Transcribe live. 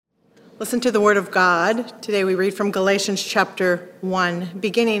Listen to the word of God. Today we read from Galatians chapter 1,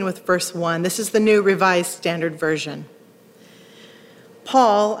 beginning with verse 1. This is the New Revised Standard Version.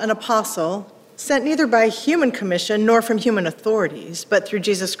 Paul, an apostle, sent neither by human commission nor from human authorities, but through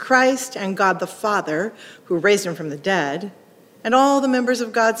Jesus Christ and God the Father, who raised him from the dead, and all the members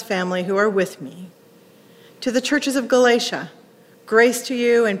of God's family who are with me. To the churches of Galatia, grace to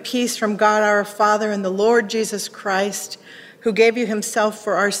you and peace from God our Father and the Lord Jesus Christ, who gave you himself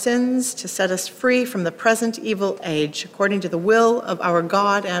for our sins to set us free from the present evil age, according to the will of our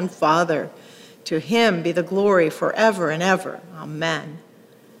God and Father. To him be the glory forever and ever. Amen.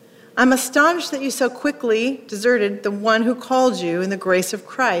 I'm astonished that you so quickly deserted the one who called you in the grace of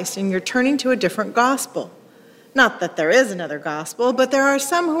Christ, and you're turning to a different gospel. Not that there is another gospel, but there are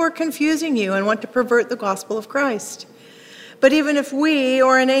some who are confusing you and want to pervert the gospel of Christ. But even if we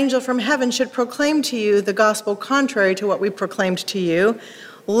or an angel from heaven should proclaim to you the gospel contrary to what we proclaimed to you,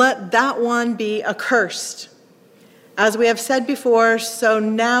 let that one be accursed. As we have said before, so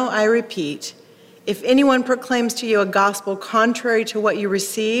now I repeat, if anyone proclaims to you a gospel contrary to what you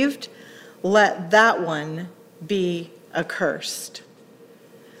received, let that one be accursed.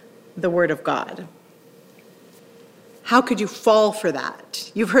 The word of God. How could you fall for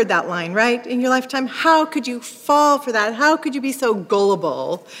that? You've heard that line, right, in your lifetime? How could you fall for that? How could you be so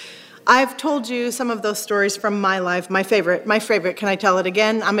gullible? I've told you some of those stories from my life. My favorite, can I tell it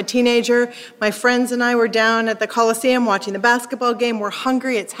again? I'm a teenager. My friends and I were down at the Coliseum watching the basketball game. We're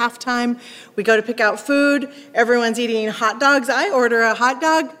hungry. It's halftime. We go to pick out food. Everyone's eating hot dogs. I order a hot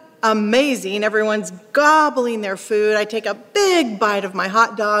dog. Amazing. Everyone's gobbling their food. I take a big bite of my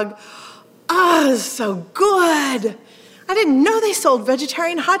hot dog. Ah, so good. I didn't know they sold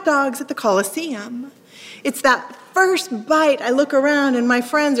vegetarian hot dogs at the Coliseum. It's that first bite, I look around and my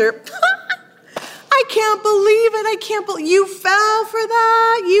friends are, I can't believe it. You fell for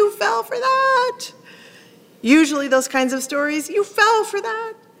that. You fell for that. Usually those kinds of stories, you fell for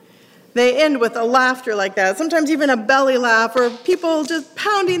that. They end with a laughter like that, sometimes even a belly laugh or people just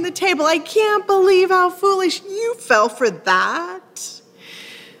pounding the table. I can't believe how foolish you fell for that.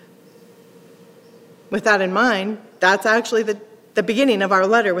 With that in mind, that's actually the beginning of our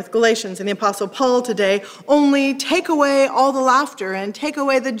letter with Galatians and the Apostle Paul today. Only take away all the laughter and take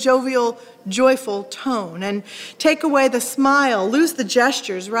away the jovial, joyful tone and take away the smile, lose the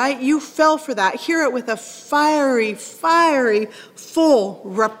gestures, right? You fell for that. Hear it with a fiery, full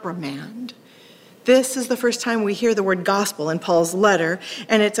reprimand. This is the first time we hear the word gospel in Paul's letter,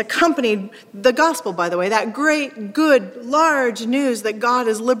 and it's accompanied, the gospel, by the way, that great, good, large news that God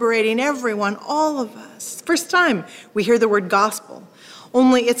is liberating everyone, all of us. First time we hear the word gospel,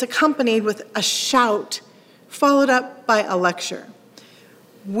 only it's accompanied with a shout, followed up by a lecture.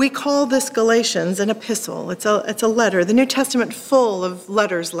 We call this Galatians an epistle. It's a letter. The New Testament full of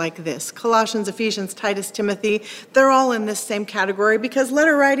letters like this. Colossians, Ephesians, Titus, Timothy, they're all in this same category because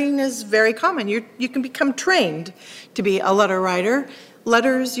letter writing is very common. You can become trained to be a letter writer.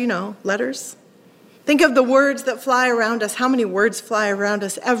 Letters, letters. Think of the words that fly around us. How many words fly around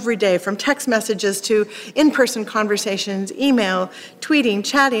us every day, from text messages to in-person conversations, email, tweeting,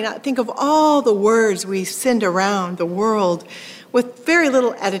 chatting. Think of all the words we send around the world with very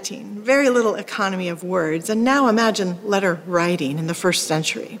little editing, very little economy of words. And now imagine letter writing in the first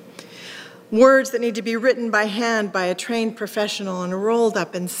century. Words that need to be written by hand by a trained professional and rolled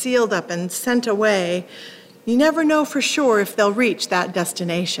up and sealed up and sent away. You never know for sure if they'll reach that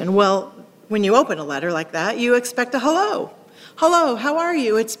destination. Well, when you open a letter like that, you expect a hello. Hello, how are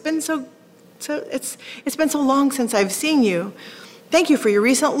you? It's been so long since I've seen you. Thank you for your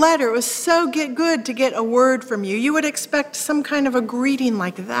recent letter. It was so good to get a word from you. You would expect some kind of a greeting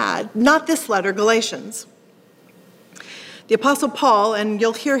like that. Not this letter, Galatians. The Apostle Paul, and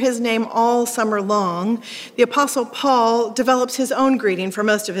you'll hear his name all summer long, the Apostle Paul develops his own greeting for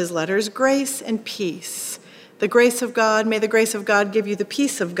most of his letters, grace and peace. The grace of God, may the grace of God give you the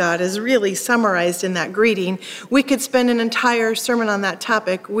peace of God, is really summarized in that greeting. We could spend an entire sermon on that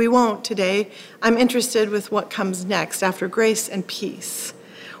topic. We won't today. I'm interested with what comes next after grace and peace.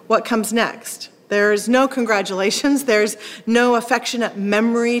 What comes next? There's no congratulations. There's no affectionate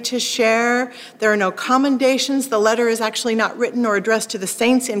memory to share. There are no commendations. The letter is actually not written or addressed to the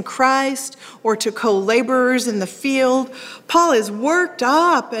saints in Christ or to co-laborers in the field. Paul is worked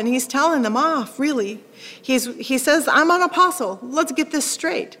up and he's telling them off, really. He says, I'm an apostle. Let's get this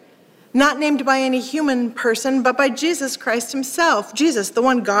straight. Not named by any human person, but by Jesus Christ himself. Jesus, the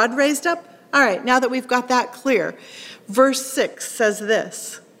one God raised up. All right, now that we've got that clear, verse 6 says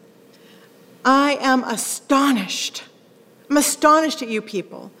this, I am astonished. I'm astonished at you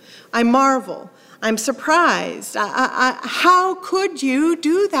people. I marvel. I'm surprised. How could you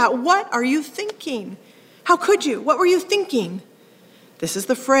do that? What are you thinking? How could you? What were you thinking? This is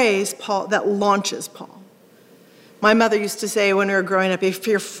the phrase that launches Paul. My mother used to say when we were growing up, if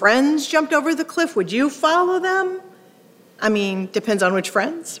your friends jumped over the cliff, would you follow them? I mean, depends on which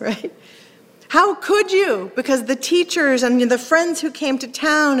friends, right? How could you? Because the teachers and the friends who came to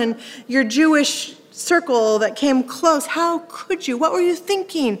town and your Jewish circle that came close, how could you? What were you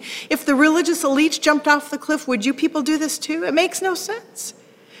thinking? If the religious elites jumped off the cliff, would you people do this too? It makes no sense.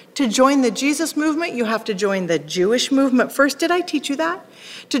 To join the Jesus movement, you have to join the Jewish movement first. Did I teach you that?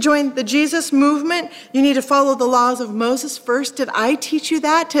 To join the Jesus movement, you need to follow the laws of Moses first. Did I teach you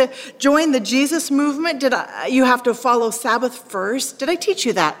that? To join the Jesus movement, you have to follow Sabbath first. Did I teach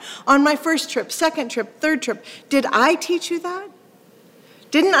you that? On my first trip, second trip, third trip, did I teach you that?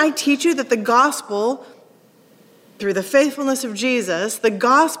 Didn't I teach you that the gospel, through the faithfulness of Jesus, the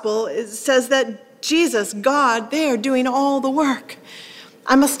gospel says that Jesus, God, they are doing all the work.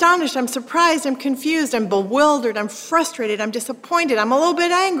 I'm astonished, I'm surprised, I'm confused, I'm bewildered, I'm frustrated, I'm disappointed, I'm a little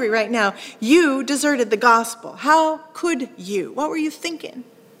bit angry right now. You deserted the gospel. How could you? What were you thinking?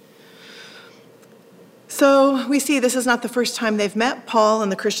 So we see this is not the first time they've met, Paul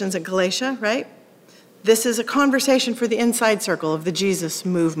and the Christians at Galatia, right? This is a conversation for the inside circle of the Jesus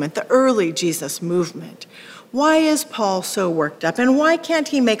movement, the early Jesus movement. Why is Paul so worked up, and why can't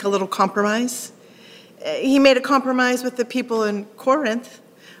he make a little compromise? He made a compromise with the people in Corinth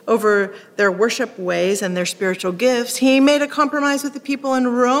over their worship ways and their spiritual gifts. He made a compromise with the people in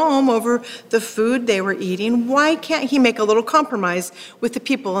Rome over the food they were eating. Why can't he make a little compromise with the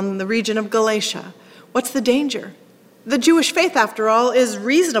people in the region of Galatia? What's the danger? The Jewish faith, after all, is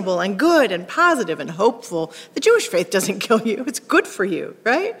reasonable and good and positive and hopeful. The Jewish faith doesn't kill you. It's good for you,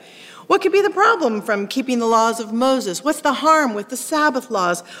 right? What could be the problem from keeping the laws of Moses? What's the harm with the Sabbath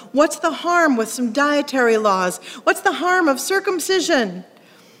laws? What's the harm with some dietary laws? What's the harm of circumcision?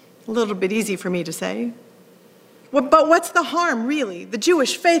 A little bit easy for me to say. But what's the harm, really? The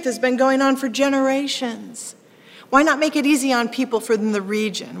Jewish faith has been going on for generations. Why not make it easy on people from the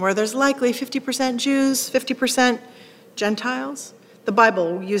region where there's likely 50% Jews, 50% Gentiles? The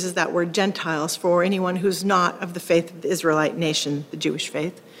Bible uses that word Gentiles for anyone who's not of the faith of the Israelite nation, the Jewish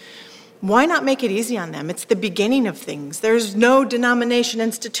faith. Why not make it easy on them? It's the beginning of things. There's no denomination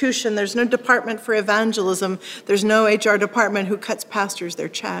institution. There's no department for evangelism. There's no HR department who cuts pastors their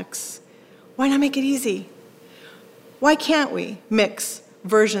checks. Why not make it easy? Why can't we mix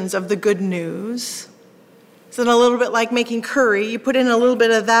versions of the good news? Isn't it a little bit like making curry? You put in a little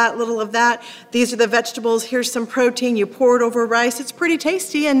bit of that, little of that. These are the vegetables. Here's some protein. You pour it over rice. It's pretty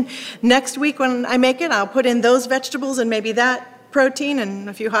tasty. And next week when I make it, I'll put in those vegetables and maybe that protein and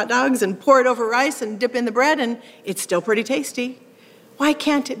a few hot dogs and pour it over rice and dip in the bread, and it's still pretty tasty. Why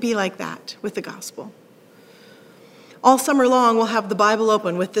can't it be like that with the gospel? All summer long, we'll have the Bible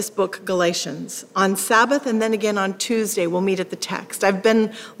open with this book, Galatians. On Sabbath and then again on Tuesday, we'll meet at the text. I've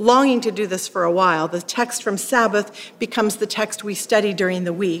been longing to do this for a while. The text from Sabbath becomes the text we study during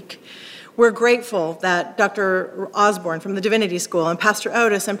the week. We're grateful that Dr. Osborne from the Divinity School and Pastor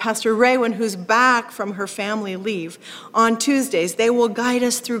Otis and Pastor Raywin, who's back from her family leave, on Tuesdays, they will guide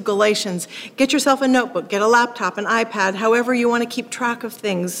us through Galatians. Get yourself a notebook, get a laptop, an iPad, however you want to keep track of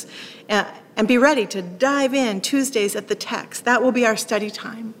things, and be ready to dive in Tuesdays at the text. That will be our study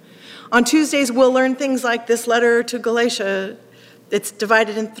time. On Tuesdays, we'll learn things like this letter to Galatia. It's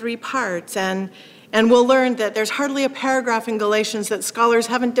divided in 3 parts, and we'll learn that there's hardly a paragraph in Galatians that scholars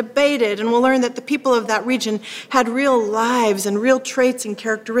haven't debated, and we'll learn that the people of that region had real lives and real traits and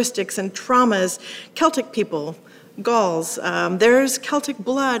characteristics and traumas. Celtic people, Gauls, there's Celtic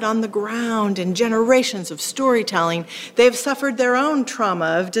blood on the ground and generations of storytelling. They've suffered their own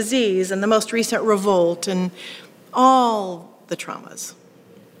trauma of disease and the most recent revolt and all the traumas.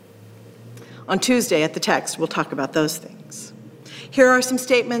 On Tuesday at the text, we'll talk about those things. Here are some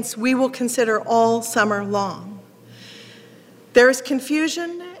statements we will consider all summer long. There is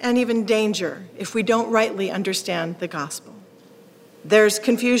confusion and even danger if we don't rightly understand the gospel. There's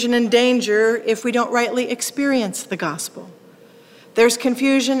confusion and danger if we don't rightly experience the gospel. There's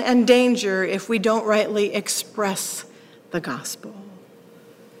confusion and danger if we don't rightly express the gospel.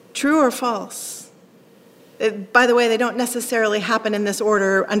 True or false? By the way, they don't necessarily happen in this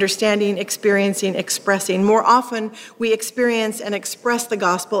order: understanding, experiencing, expressing. More often, we experience and express the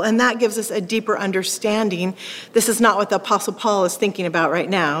gospel, and that gives us a deeper understanding. This is not what the Apostle Paul is thinking about right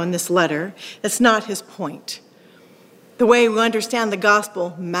now in this letter. It's not his point. The way we understand the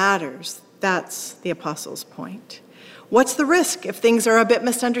gospel matters. That's the apostle's point. What's the risk if things are a bit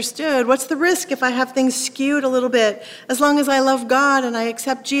misunderstood? What's the risk if I have things skewed a little bit? As long as I love God and I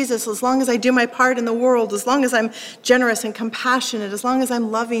accept Jesus, as long as I do my part in the world, as long as I'm generous and compassionate, as long as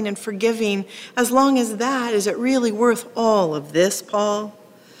I'm loving and forgiving, as long as that, is it really worth all of this, Paul?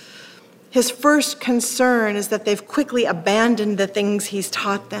 His first concern is that they've quickly abandoned the things he's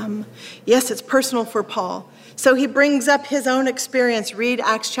taught them. Yes, it's personal for Paul. So he brings up his own experience. Read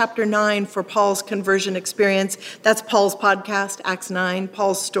Acts chapter 9 for Paul's conversion experience. That's Paul's podcast, Acts 9,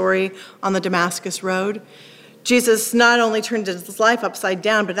 Paul's story on the Damascus Road. Jesus not only turned his life upside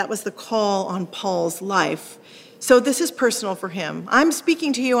down, but that was the call on Paul's life. So this is personal for him. I'm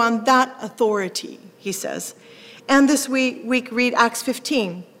speaking to you on that authority, he says. And this week, read Acts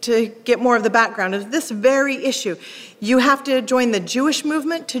 15 to get more of the background of this very issue. You have to join the Jewish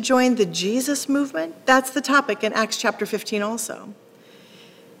movement to join the Jesus movement. That's the topic in Acts chapter 15 also.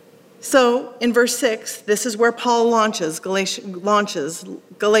 So in verse 6, this is where Paul launches Galatians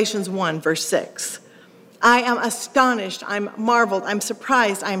 1, verse 6. I am astonished, I'm marveled, I'm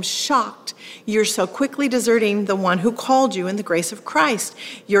surprised, I'm shocked. You're so quickly deserting the one who called you in the grace of Christ.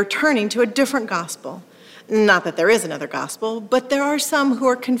 You're turning to a different gospel. Not that there is another gospel, but there are some who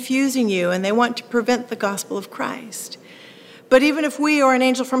are confusing you and they want to prevent the gospel of Christ. But even if we or an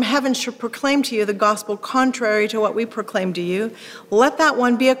angel from heaven should proclaim to you the gospel contrary to what we proclaim to you, let that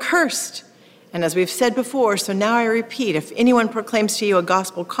one be accursed. And as we've said before, so now I repeat, if anyone proclaims to you a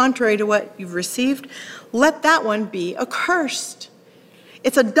gospel contrary to what you've received, let that one be accursed.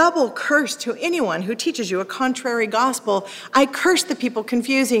 It's a double curse to anyone who teaches you a contrary gospel. I curse the people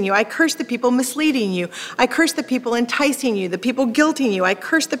confusing you. I curse the people misleading you. I curse the people enticing you, the people guilting you. I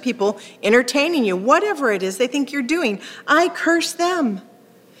curse the people entertaining you. Whatever it is they think you're doing, I curse them.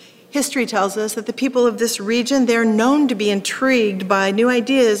 History tells us that the people of this region, they're known to be intrigued by new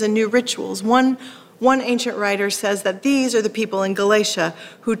ideas and new rituals. One ancient writer says that these are the people in Galatia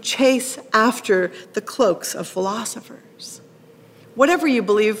who chase after the cloaks of philosophers. Whatever you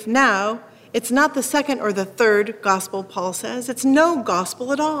believe now, it's not the second or the third gospel, Paul says. It's no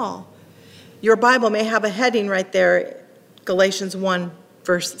gospel at all. Your Bible may have a heading right there, Galatians 1,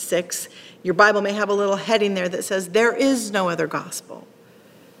 verse 6. Your Bible may have a little heading there that says, there is no other gospel.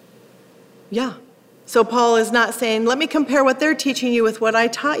 Yeah. So Paul is not saying, let me compare what they're teaching you with what I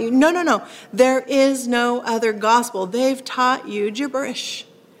taught you. No. There is no other gospel. They've taught you gibberish.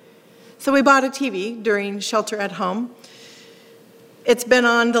 So we bought a TV during shelter at home. It's been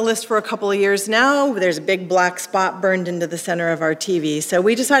on the list for a couple of years now. There's a big black spot burned into the center of our TV. So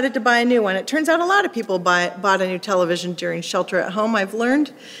we decided to buy a new one. It turns out a lot of people bought a new television during shelter at home, I've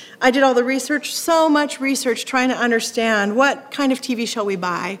learned. I did all the research, so much research, trying to understand what kind of TV shall we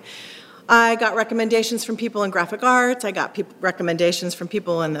buy. I got recommendations from people in graphic arts. I got recommendations from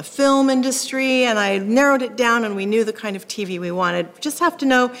people in the film industry, and I narrowed it down, and we knew the kind of TV we wanted. Just have to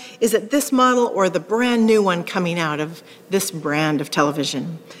know, is it this model or the brand new one coming out of this brand of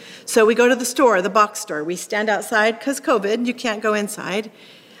television? So we go to the store, the box store. We stand outside because COVID, you can't go inside.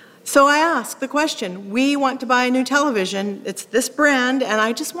 So I ask the question, we want to buy a new television. It's this brand, and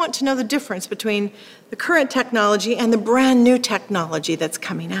I just want to know the difference between the current technology and the brand new technology that's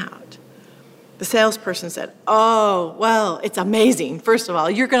coming out. The salesperson said, oh, well, it's amazing. First of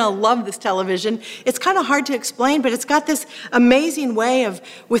all, you're going to love this television. It's kind of hard to explain, but it's got this amazing way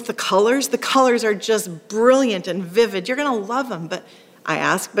with the colors. The colors are just brilliant and vivid. You're going to love them. But I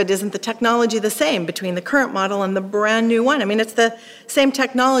asked, but isn't the technology the same between the current model and the brand new one? I mean, it's the same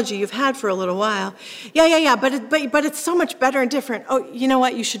technology you've had for a little while. Yeah, but it's so much better and different. Oh, you know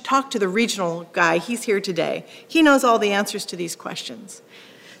what? You should talk to the regional guy. He's here today. He knows all the answers to these questions.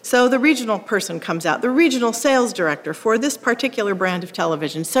 So the regional person comes out, the regional sales director for this particular brand of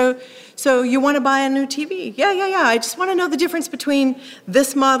television. So you want to buy a new TV? Yeah. I just want to know the difference between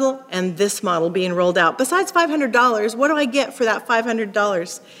this model and this model being rolled out. Besides $500, what do I get for that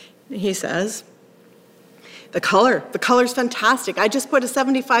 $500? He says, the color's fantastic. I just put a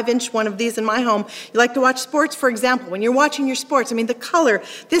 75-inch one of these in my home. You like to watch sports, for example. When you're watching your sports, I mean, the color,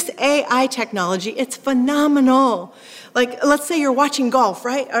 this AI technology, it's phenomenal. Like, let's say you're watching golf,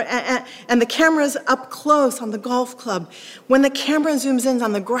 right? And the camera's up close on the golf club. When the camera zooms in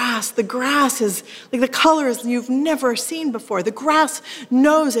on the grass is, like, the colors you've never seen before. The grass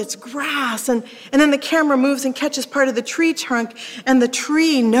knows it's grass. And then the camera moves and catches part of the tree trunk, and the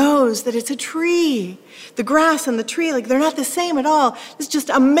tree knows that it's a tree. The grass and the tree, like, they're not the same at all. It's just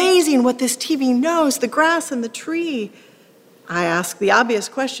amazing what this TV knows, the grass and the tree. I ask the obvious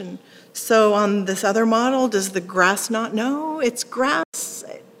question. So on this other model, does the grass not know it's grass?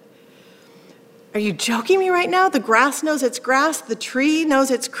 Are you joking me right now? The grass knows its grass. The tree knows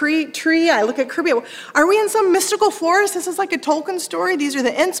its tree. I look at Kirby. Are we in some mystical forest? This is like a Tolkien story. These are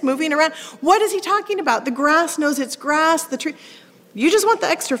the Ents moving around. What is he talking about? The grass knows its grass. The tree. You just want the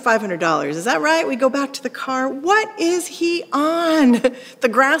extra $500. Is that right? We go back to the car. What is he on? The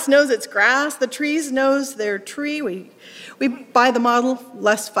grass knows its grass. The trees knows their tree. We buy the model,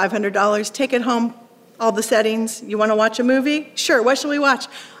 less $500. Take it home. All the settings. You want to watch a movie? Sure. What shall we watch?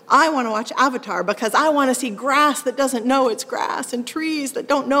 I want to watch Avatar because I want to see grass that doesn't know it's grass and trees that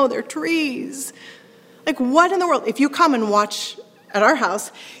don't know they're trees. Like, what in the world? If you come and watch at our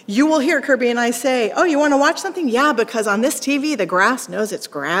house, you will hear Kirby and I say, oh, you want to watch something? Yeah, because on this TV, the grass knows it's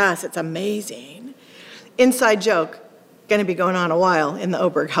grass. It's amazing. Inside joke, going to be going on a while in the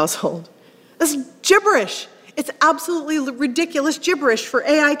Oberg household. This is gibberish. It's absolutely ridiculous gibberish for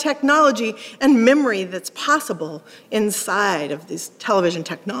AI technology and memory that's possible inside of this television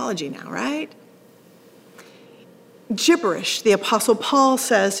technology now, right? Gibberish, the Apostle Paul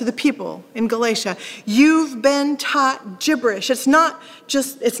says to the people in Galatia, you've been taught gibberish. It's not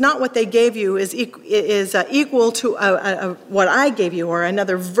what they gave you is equal to what I gave you or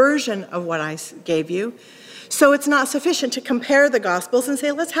another version of what I gave you. So it's not sufficient to compare the Gospels and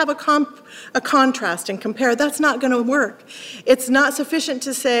say, let's have a contrast and compare. That's not going to work. It's not sufficient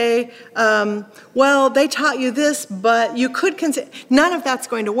to say, well, they taught you this, but you could consider. None of that's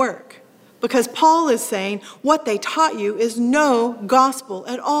going to work. Because Paul is saying what they taught you is no gospel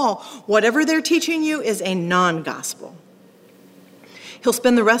at all. Whatever they're teaching you is a non-gospel. He'll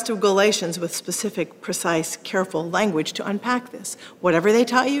spend the rest of Galatians with specific, precise, careful language to unpack this. Whatever they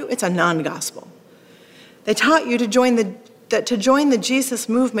taught you, it's a non-gospel. They taught you that to join the Jesus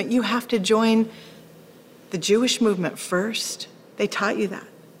movement, you have to join the Jewish movement first. They taught you that.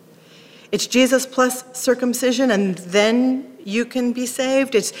 It's Jesus plus circumcision, and then you can be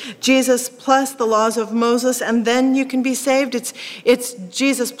saved. It's Jesus plus the laws of Moses, and then you can be saved. It's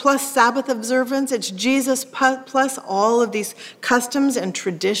Jesus plus Sabbath observance. It's Jesus plus all of these customs and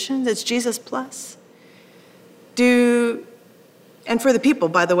traditions. It's Jesus plus. And for the people,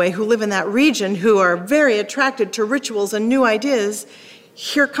 by the way, who live in that region, who are very attracted to rituals and new ideas,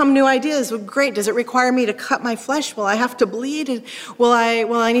 here come new ideas. Well, great. Does it require me to cut my flesh? Will I have to bleed? Will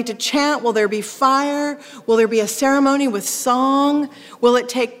I need to chant? Will there be fire? Will there be a ceremony with song? Will it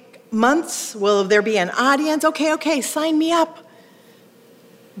take months? Will there be an audience? Okay, sign me up.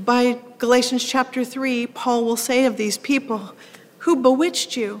 By Galatians chapter 3, Paul will say of these people, who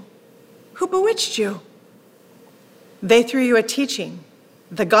bewitched you? Who bewitched you? They threw you a teaching.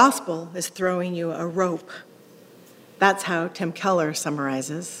 The gospel is throwing you a rope. That's how Tim Keller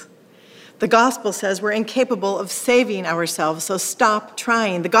summarizes. The gospel says we're incapable of saving ourselves, so stop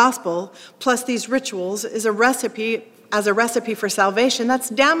trying. The gospel plus these rituals is a recipe for salvation. That's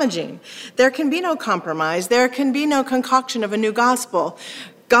damaging. There can be no compromise. There can be no concoction of a new gospel.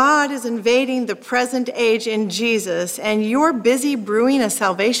 God is invading the present age in Jesus, and you're busy brewing a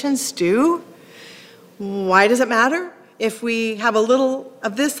salvation stew? Why does it matter if we have a little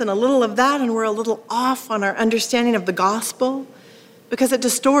of this and a little of that and we're a little off on our understanding of the gospel? Because it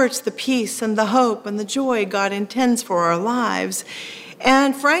distorts the peace and the hope and the joy God intends for our lives.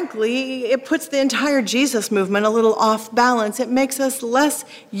 And frankly, it puts the entire Jesus movement a little off balance. It makes us less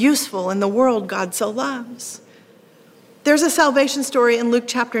useful in the world God so loves. There's a salvation story in Luke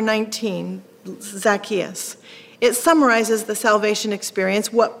chapter 19, Zacchaeus. It summarizes the salvation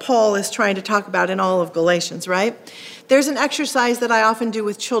experience, what Paul is trying to talk about in all of Galatians, right? There's an exercise that I often do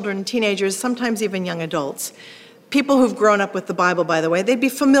with children, teenagers, sometimes even young adults. People who've grown up with the Bible, by the way, they'd be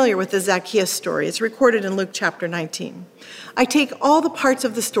familiar with the Zacchaeus story. It's recorded in Luke chapter 19. I take all the parts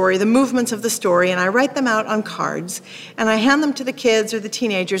of the story, the movements of the story, and I write them out on cards, and I hand them to the kids or the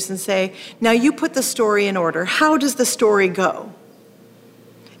teenagers and say, now you put the story in order. How does the story go?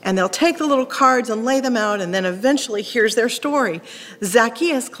 And they'll take the little cards and lay them out, and then eventually here's their story.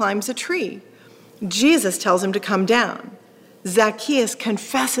 Zacchaeus climbs a tree. Jesus tells him to come down. Zacchaeus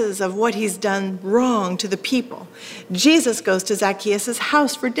confesses of what he's done wrong to the people. Jesus goes to Zacchaeus'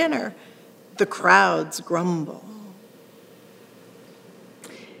 house for dinner. The crowds grumble.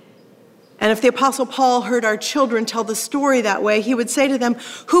 And if the Apostle Paul heard our children tell the story that way, he would say to them,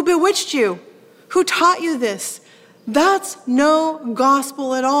 who bewitched you? Who taught you this? That's no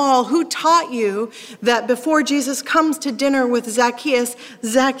gospel at all. Who taught you that before Jesus comes to dinner with Zacchaeus,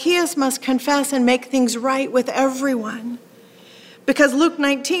 Zacchaeus must confess and make things right with everyone? Because Luke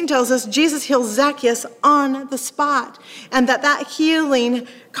 19 tells us Jesus heals Zacchaeus on the spot, and that healing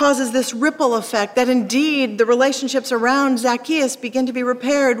causes this ripple effect, that indeed the relationships around Zacchaeus begin to be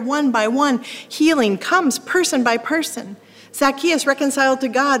repaired one by one. Healing comes person by person. Zacchaeus reconciled to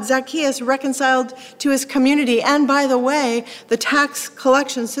God. Zacchaeus reconciled to his community. And by the way, the tax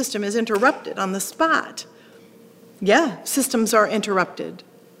collection system is interrupted on the spot. Yeah, systems are interrupted.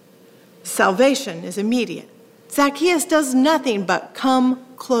 Salvation is immediate. Zacchaeus does nothing but come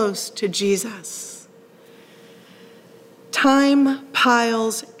close to Jesus. Time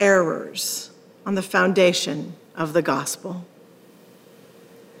piles errors on the foundation of the gospel.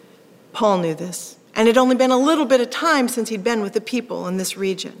 Paul knew this, and it had only been a little bit of time since he'd been with the people in this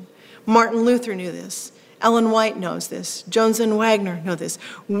region. Martin Luther knew this. Ellen White knows this. Jones and Wagner know this.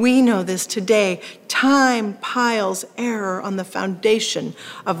 We know this today. Time piles error on the foundation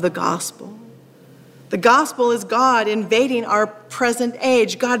of the gospel. The gospel is God invading our present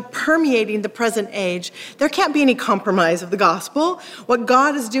age, God permeating the present age. There can't be any compromise of the gospel. What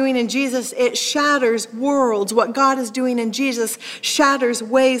God is doing in Jesus, it shatters worlds. What God is doing in Jesus shatters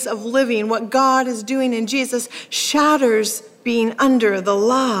ways of living. What God is doing in Jesus shatters being under the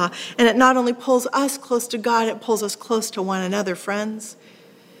law. And it not only pulls us close to God, it pulls us close to one another, friends.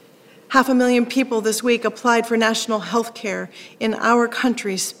 500,000 people this week applied for national health care in our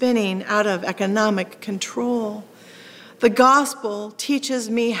country, spinning out of economic control. The gospel teaches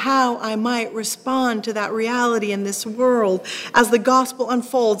me how I might respond to that reality in this world. As the gospel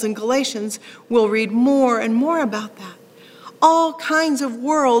unfolds in Galatians, we'll read more and more about that. All kinds of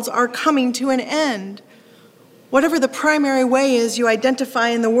worlds are coming to an end. Whatever the primary way is you identify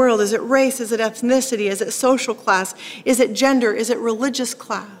in the world, is it race, is it ethnicity, is it social class, is it gender, is it religious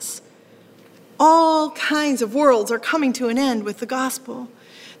class? All kinds of worlds are coming to an end with the gospel.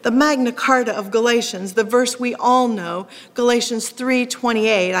 The Magna Carta of Galatians, the verse we all know, Galatians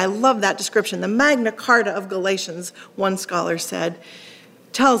 3:28. I love that description. The Magna Carta of Galatians, one scholar said,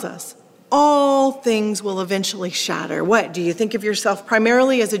 tells us all things will eventually shatter. What? Do you think of yourself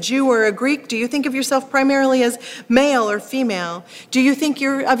primarily as a Jew or a Greek? Do you think of yourself primarily as male or female? Do you think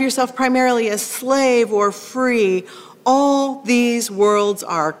of yourself primarily as slave or free? All these worlds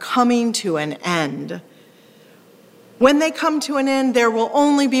are coming to an end. When they come to an end, there will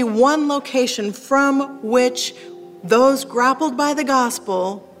only be one location from which those grappled by the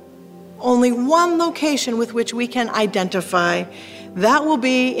gospel, only one location with which we can identify. That will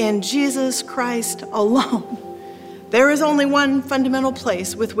be in Jesus Christ alone. There is only one fundamental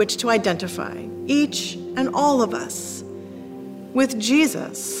place with which to identify, each and all of us, with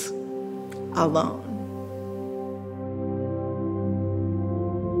Jesus alone.